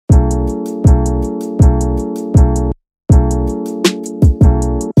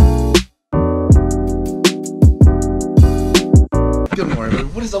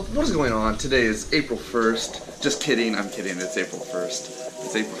What is up? What is going on? Today is April 1st. Just kidding. I'm kidding. It's April 1st.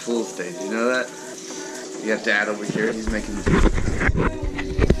 It's April Fool's Day. Do you know that? You got Dad over here. He's making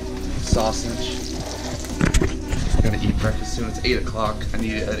sausage. Gonna eat breakfast soon. It's 8 o'clock. I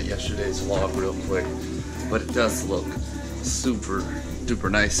need to edit yesterday's vlog real quick, but it does look super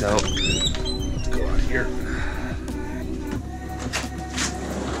duper nice out. Let's go out here.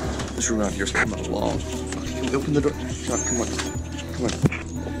 This room out here is coming along. Okay, can we open the door? Sean, come on. Come on.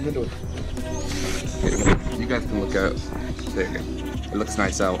 Open the door. Okay, you guys can look out. There you go. It looks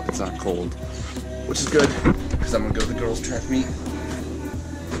nice out. It's not cold, which is good because I'm gonna go to the girls' track meet.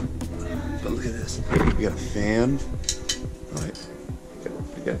 But look at this. We got a fan. All right.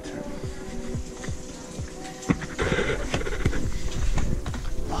 We got a turn.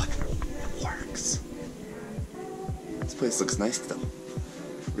 Look, it works. This place looks nice though.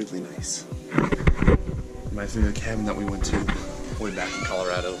 Really nice. Reminds me of the cabin that we went to way back in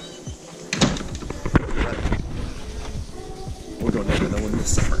Colorado. But we're going to another one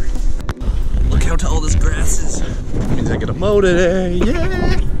this summer. Look how tall this grass is. That means I get a mow today.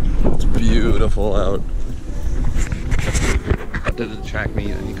 Yeah! It's beautiful out. After the track meet,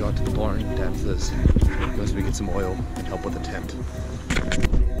 and you go out to the barn. Dad says he goes to get some oil and help with the tent.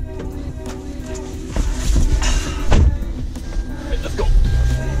 Alright, let's go.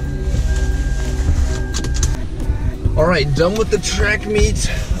 Alright, done with the track meet.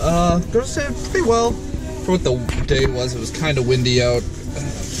 Gonna say pretty well for what the day was. It was kind of windy out.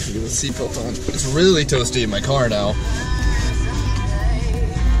 Get the seatbelt on. It's really toasty in my car now.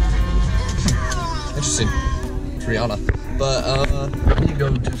 Interesting. It's Rihanna. But I need to go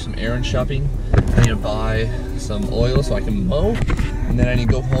do some errand shopping. I need to buy some oil so I can mow. And then I need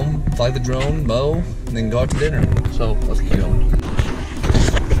to go home, fly the drone, mow, and then go out to dinner. So let's keep going.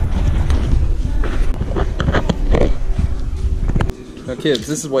 Now kids,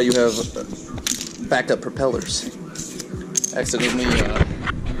 this is why you have backup propellers. Accidentally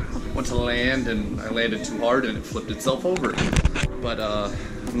went to land and I landed too hard and it flipped itself over. But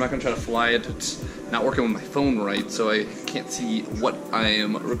I'm not gonna try to fly it. It's not working with my phone right, so I can't see what I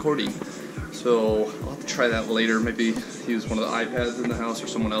am recording. So I'll have to try that later. Maybe use one of the iPads in the house or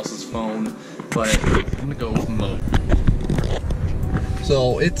someone else's phone. But I'm gonna go mow.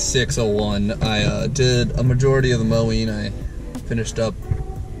 So it's 6:01. I did a majority of the mowing. I finished up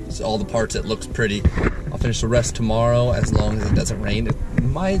all the parts that looks pretty. I'll finish the rest tomorrow as long as it doesn't rain. It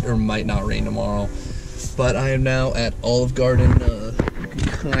might or might not rain tomorrow. But I am now at Olive Garden. You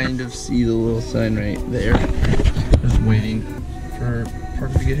can kind of see the little sign right there. Just waiting for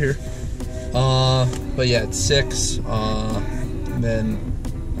Parker to get here. But yeah, it's 6. And then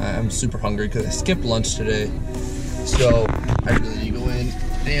I'm super hungry because I skipped lunch today. So I really need to go in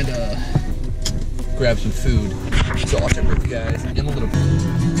and grab some food. So I'll check with you guys in a little bit.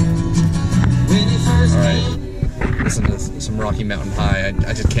 Alright, listen to some Rocky Mountain High.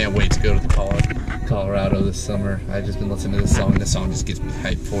 I just can't wait to go to Colorado this summer. I've just been listening to this song. This song just gets me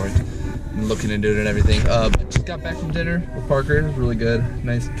hyped for it. I'm looking into it and everything. But just got back from dinner with Parker. It was really good.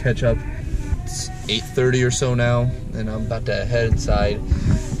 Nice catch up. It's 8:30 or so now, and I'm about to head inside.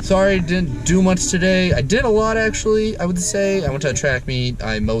 Sorry I didn't do much today. I did a lot actually, I would say. I went to a track meet.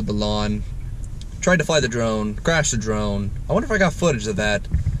 I mowed the lawn. Tried to fly the drone, crashed the drone. I wonder if I got footage of that,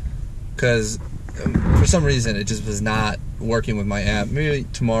 because for some reason it just was not working with my app. Maybe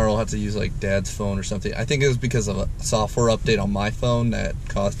tomorrow I'll have to use like Dad's phone or something. I think it was because of a software update on my phone that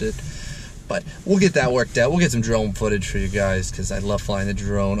caused it. But we'll get that worked out. We'll get some drone footage for you guys because I love flying the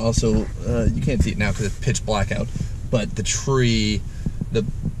drone. Also, you can't see it now because it's pitch black out. But the tree, the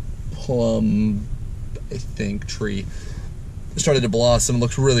plum, I think, tree, started to blossom. It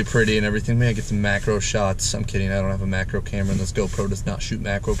looks really pretty and everything. Maybe I get some macro shots. I'm kidding, I don't have a macro camera and this GoPro does not shoot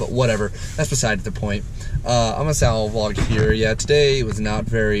macro, but whatever. That's beside the point. I'm gonna say I'll vlog here. Yeah, today was not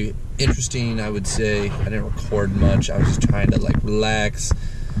very interesting, I would say. I didn't record much. I was just trying to like relax,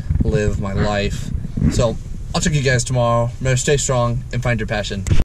 live my life. So I'll check you guys tomorrow. Remember, stay strong and find your passion.